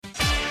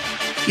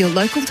Your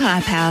local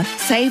Tyre Power.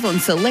 Save on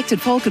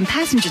selected Falcon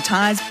passenger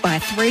tyres. Buy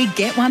 3,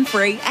 get 1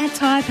 free at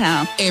Tyre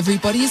Power.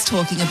 Everybody is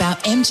talking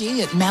about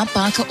MG at Mount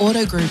Barker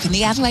Auto Group in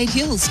the Adelaide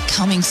Hills.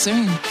 Coming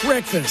soon.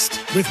 Breakfast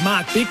with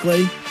Mark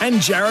Bickley and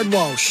Jared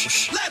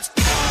Walsh. Let's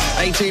go!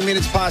 18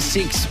 minutes past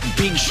 6,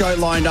 big show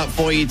lined up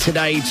for you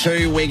today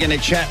too. We're going to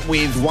chat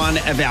with one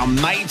of our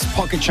mates,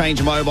 Pocket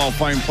Change mobile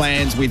phone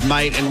plans with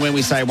mate. And when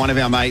we say one of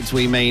our mates,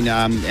 we mean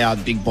our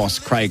big boss,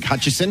 Craig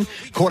Hutchison.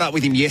 Caught up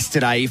with him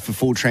yesterday for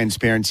full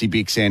transparency,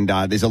 Bix, and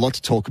there's a lot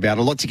to talk about,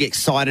 a lot to get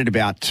excited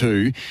about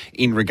too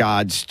in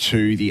regards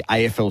to the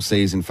AFL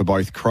season for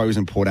both Crows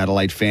and Port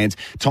Adelaide fans.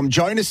 Tom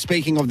Jonas,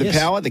 speaking of the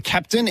power, the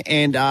captain,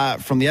 and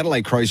from the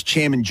Adelaide Crows,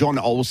 Chairman John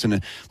Olsen.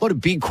 A lot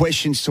of big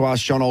questions to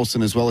ask John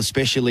Olsen as well,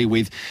 especially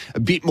with a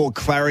bit more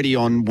clarity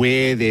on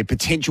where their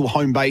potential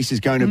home base is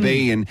going to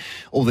be and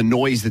all the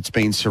noise that's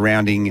been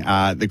surrounding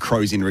the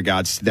Crows in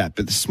regards to that.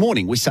 But this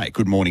morning, we say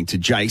good morning to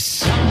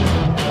Jace.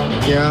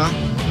 Yeah,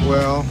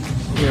 well,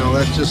 you know,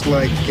 that's just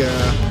like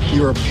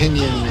your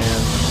opinion,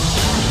 man.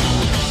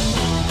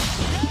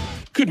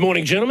 Good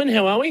morning, gentlemen.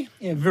 How are we?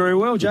 Yeah, very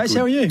well, Jace.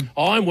 How are you?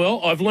 I'm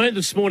well. I've learned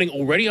this morning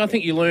already. I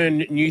think you learn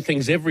new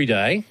things every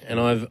day.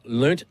 And I've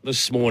learnt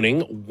this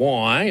morning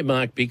why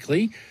Mark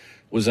Bickley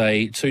was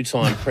a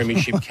two-time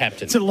premiership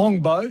captain. It's a long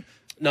bow.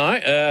 No,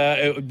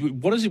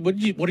 what is it? What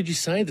did you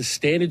say? The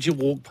standards you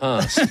walk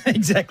past.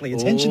 Exactly.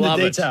 Attention to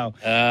detail.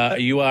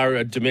 You are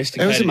a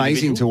domesticated It was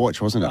amazing individual. to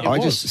watch, wasn't it? I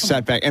just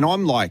sat back, and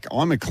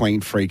I'm a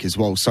clean freak as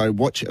well. So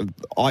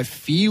I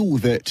feel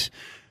that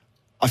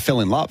I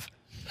fell in love.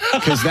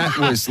 Because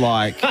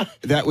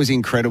that was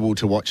incredible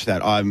to watch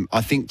that.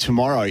 I think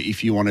tomorrow,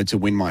 if you wanted to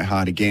win my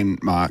heart again,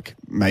 Mark,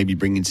 maybe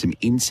bring in some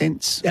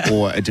incense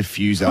or a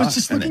diffuser. I was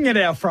just looking at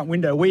our front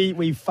window.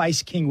 We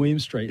face King William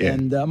Street,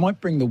 and I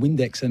might bring the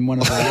Windex and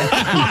one of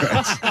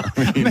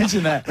the...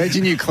 Imagine that.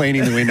 Imagine you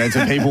cleaning the windows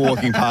and people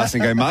walking past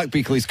and go, Mark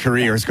Bickley's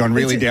career has gone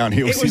really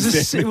downhill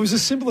since then. It was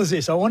as simple as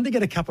this. I wanted to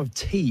get a cup of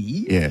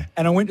tea,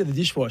 and I went to the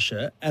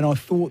dishwasher, and I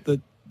thought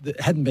that it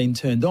hadn't been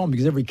turned on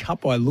because every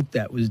cup I looked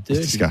at was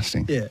dirty. It's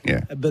disgusting. Yeah.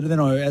 But then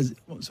as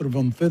sort of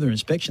on further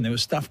inspection, there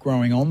was stuff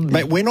growing on.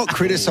 Mate, we're not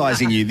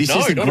criticising you. This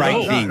is a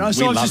great thing. No,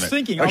 so I was just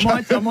thinking,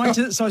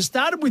 so I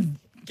started with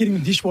getting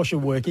the dishwasher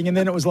working, and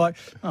then it was like,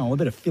 I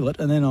better fill it,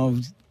 and then I'll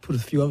put a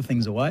few other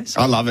things away.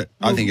 So I love it.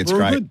 I think it's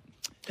great. Good.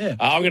 Yeah.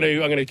 I'm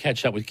going to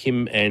catch up with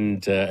Kim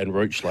and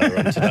Rooch later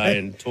on today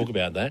and talk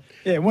about that.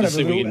 Yeah, whatever.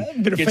 See if we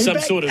can bit of get some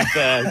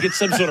feedback.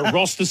 sort of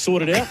roster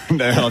sorted out.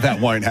 No, that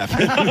won't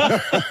happen.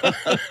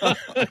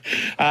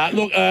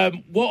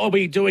 What are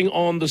we doing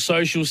on the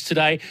socials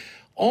today?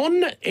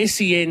 On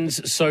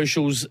SEN's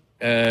socials,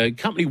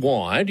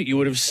 company-wide, you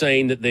would have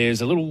seen that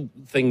there's a little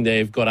thing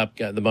they've got up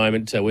at the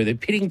moment where they're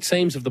pitting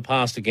teams of the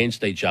past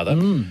against each other.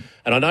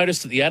 And I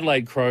noticed that the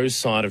Adelaide Crows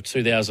side of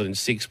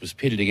 2006 was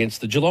pitted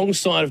against the Geelong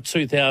side of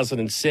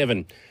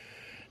 2007.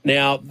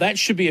 Now, that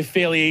should be a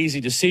fairly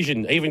easy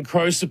decision. Even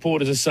Crows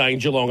supporters are saying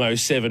Geelong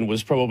 07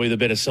 was probably the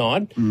better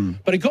side.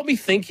 But it got me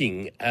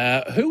thinking,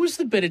 who was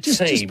the better team?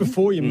 Just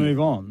before you move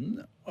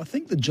on, I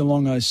think the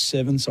Geelong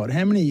 07 side,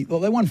 how many... Well,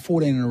 they won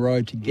 14 in a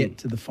row to get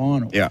to the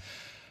final. Yeah.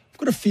 I've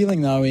got a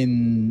feeling, though,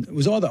 it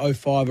was either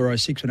 05 or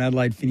 06 when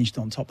Adelaide finished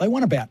on top. They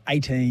won about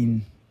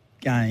 18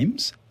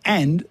 games,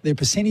 and their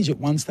percentage at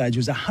one stage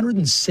was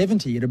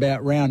 170 at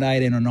about round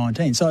 18 or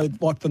 19. So,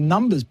 like, the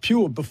numbers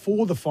pure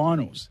before the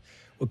finals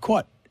were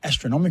quite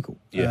astronomical.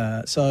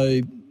 Yeah.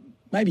 So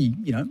maybe,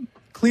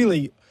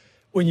 clearly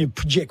when you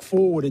project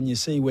forward and you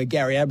see where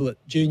Gary Ablett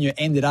Jr.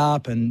 ended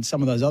up and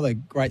some of those other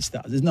great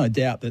stars, there's no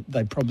doubt that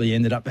they probably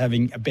ended up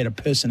having a better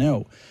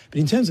personnel. But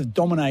in terms of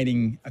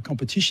dominating a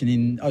competition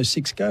in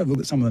 06, go look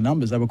at some of the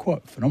numbers. They were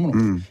quite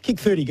phenomenal.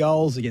 Kicked 30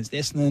 goals against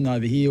Essendon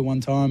over here one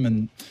time,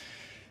 and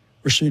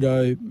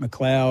Rashudo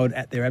McLeod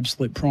at their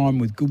absolute prime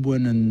with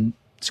Goodwin and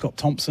Scott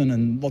Thompson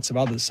and lots of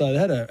others. So they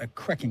had a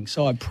cracking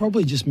side,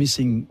 probably just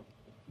missing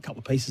a couple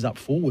of pieces up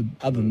forward.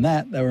 Other than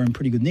that, they were in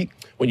pretty good nick.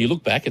 When you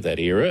look back at that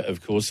era,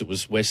 of course, it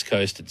was West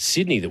Coast and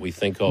Sydney that we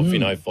think of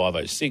in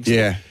 05, 06.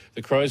 Yeah.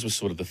 The Crows were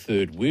sort of the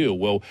third wheel.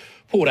 Well,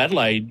 Port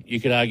Adelaide,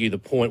 you could argue the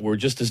point, were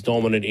just as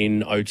dominant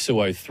in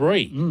 02,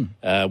 03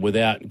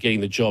 without getting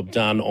the job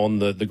done on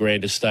the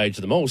grandest stage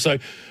of them all. So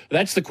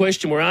that's the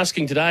question we're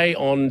asking today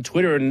on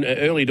Twitter, and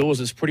early doors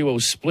it's pretty well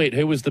split.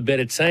 Who was the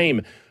better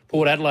team?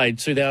 Port Adelaide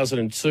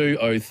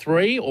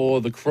 2002-03 or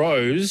the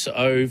Crows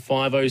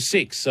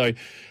 05-06. So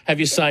have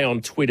your say on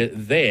Twitter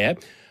there.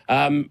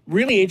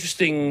 Really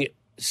interesting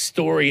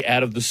story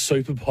out of the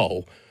Super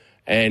Bowl.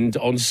 And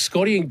on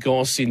Scotty and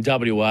Goss in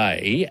WA,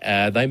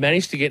 they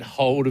managed to get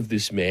hold of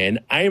this man,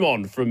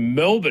 Amon from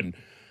Melbourne,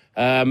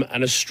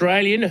 an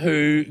Australian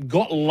who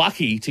got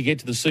lucky to get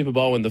to the Super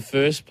Bowl in the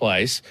first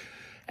place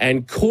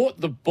and caught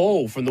the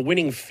ball from the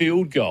winning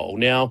field goal.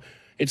 Now,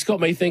 it's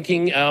got me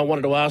thinking, I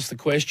wanted to ask the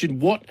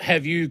question, what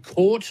have you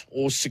caught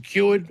or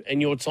secured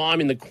in your time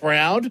in the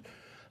crowd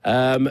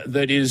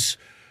that is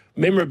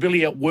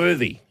memorabilia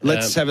worthy?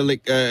 Let's have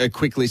a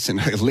quick listen.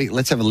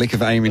 Let's have a lick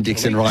of Eamon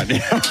Dixon right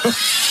now.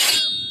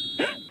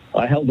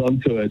 I held on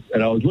to it,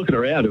 and I was looking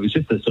around. It was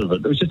just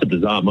a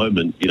bizarre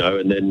moment,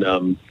 and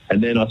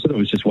then I sort of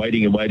was just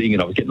waiting, and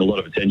I was getting a lot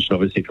of attention,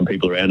 obviously, from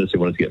people around us who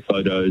wanted to get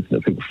photos,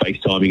 and people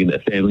FaceTiming and their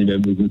family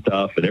members and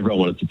stuff, and everyone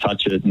wanted to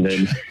touch it. And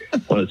then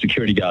one of the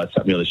security guards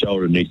tapped me on the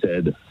shoulder, and he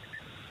said,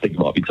 "I think it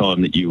might be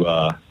time that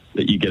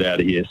you get out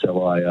of here."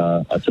 So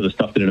I sort of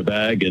stuffed it in a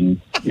bag,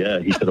 and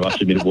he sort of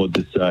ushered me towards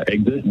this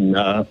exit, and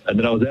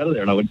then I was out of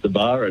there, and I went to the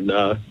bar, and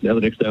now the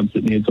next day I'm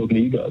sitting here talking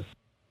to you guys.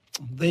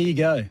 There you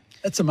go.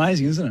 That's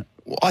amazing, isn't it?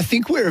 I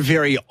think we're a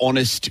very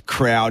honest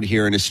crowd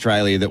here in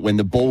Australia, that when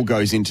the ball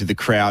goes into the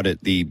crowd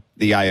at the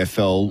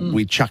AFL,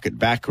 we chuck it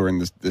back, or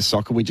in the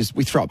soccer, we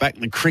throw it back.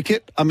 The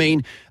cricket, I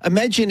mean,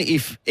 imagine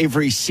if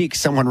every 6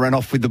 someone ran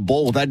off with the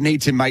ball. They'd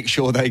need to make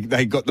sure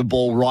they got the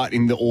ball right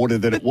in the order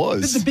that it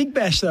was. But the Big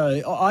Bash,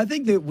 though, I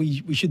think that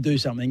we should do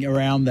something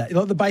around that.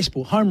 Like the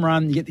baseball, home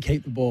run, you get to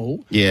keep the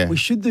ball. Yeah. We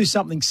should do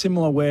something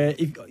similar where,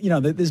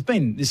 there's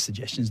been, this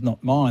suggestion's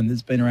not mine,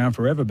 it's been around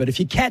forever, but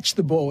if you catch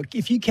the ball,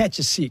 if you catch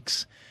a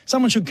 6,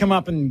 someone should come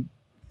up and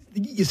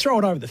you throw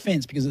it over the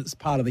fence because it's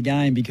part of the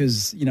game,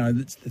 because,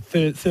 it's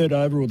the third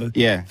over or the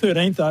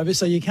 13th over,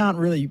 so you can't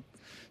really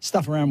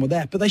stuff around with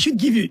that. But they should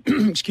give you,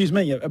 excuse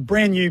me, a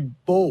brand new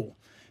ball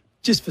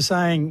just for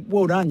saying,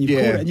 well done, you've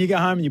caught it, and you go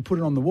home and you put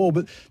it on the wall.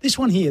 But this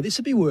one here, this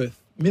would be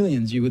worth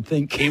millions, you would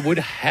think. It would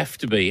have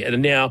to be.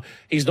 And now,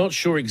 he's not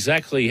sure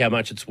exactly how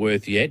much it's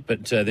worth yet,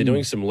 but they're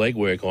doing some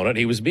legwork on it.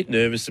 He was a bit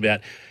nervous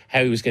about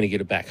how he was going to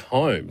get it back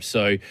home.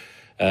 So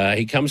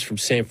he comes from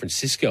San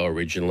Francisco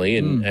originally,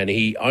 and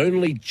he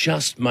only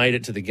just made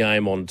it to the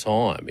game on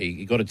time.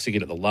 He got a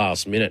ticket at the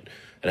last minute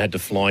and had to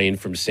fly in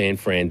from San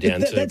Fran down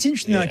to That's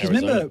interesting, though, because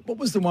remember, what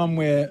was the one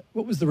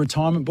what was the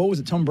retirement ball? Was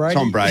it Tom Brady?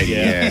 Tom Brady,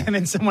 yeah. And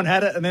then someone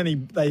had it, and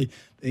then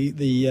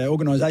the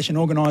organisation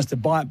organised to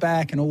buy it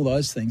back and all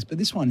those things. But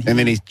this one here... And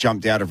then he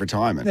jumped out of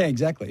retirement. Yeah,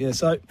 exactly, yeah.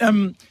 So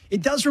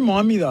it does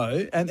remind me,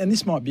 though, and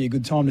this might be a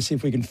good time to see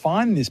if we can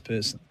find this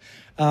person.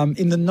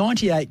 In the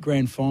 98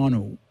 grand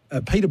final,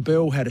 Peter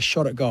Bell had a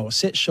shot at goal, a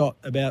set shot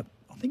I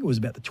think it was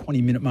about the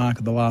 20-minute mark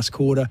of the last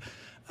quarter,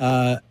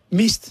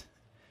 missed.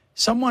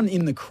 Someone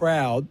in the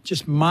crowd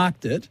just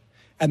marked it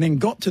and then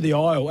got to the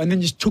aisle and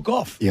then just took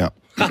off. Yeah.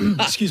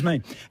 Excuse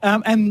me.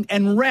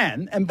 And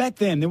ran. And back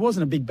then, there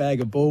wasn't a big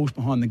bag of balls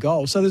behind the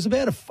goal. So there's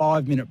about a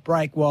 5-minute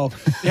break while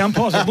the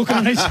umpires were looking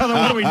at each other.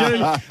 What do we do?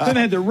 Then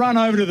they had to run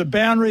over to the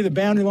boundary. The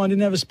boundary line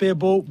didn't have a spare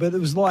ball. But it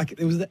was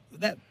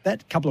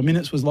that couple of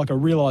minutes was like a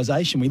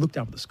realisation. We looked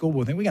up at the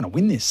scoreboard and think, we're going to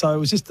win this. So it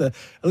was just a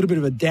little bit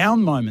of a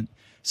down moment.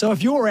 So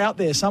if you're out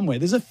there somewhere,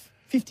 there's a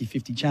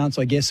 50-50 chance,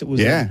 I guess, it was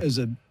as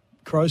a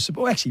Crows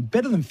support. Actually,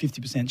 better than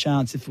 50%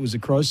 chance if it was a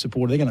Crows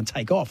supporter, they're going to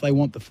take off. They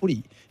want the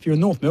footy. If you're a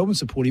North Melbourne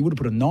supporter, you would have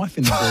put a knife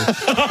in the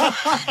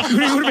ball.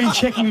 You would have been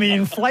checking the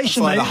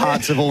inflation. It's like the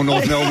hearts of all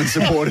North Melbourne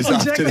supporters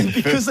after the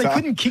because they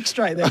couldn't kick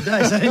straight that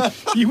day.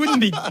 So you wouldn't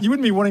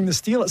be wanting to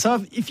steal it.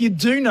 So if you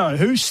do know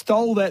who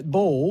stole that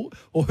ball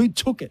or who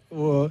took it,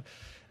 or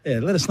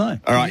let us know.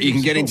 All right, you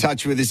can get in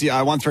touch with us,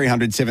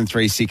 1300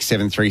 736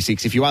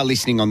 736. If you are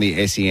listening on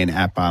the SEN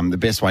app, the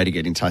best way to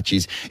get in touch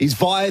is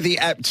via the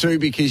app too,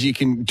 because you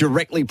can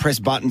directly press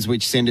buttons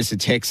which send us a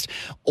text,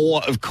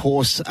 or, of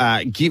course,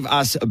 give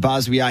us a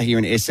buzz. We are here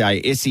in SA,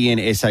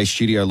 SEN SA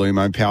Studio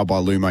Lumo, powered by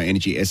Lumo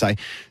Energy SA.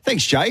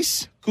 Thanks,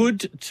 Jace.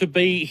 Good to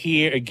be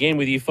here again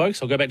with you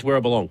folks. I'll go back to where I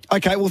belong.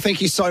 Okay, well,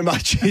 thank you so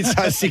much. It's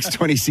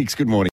 6:26. Good morning.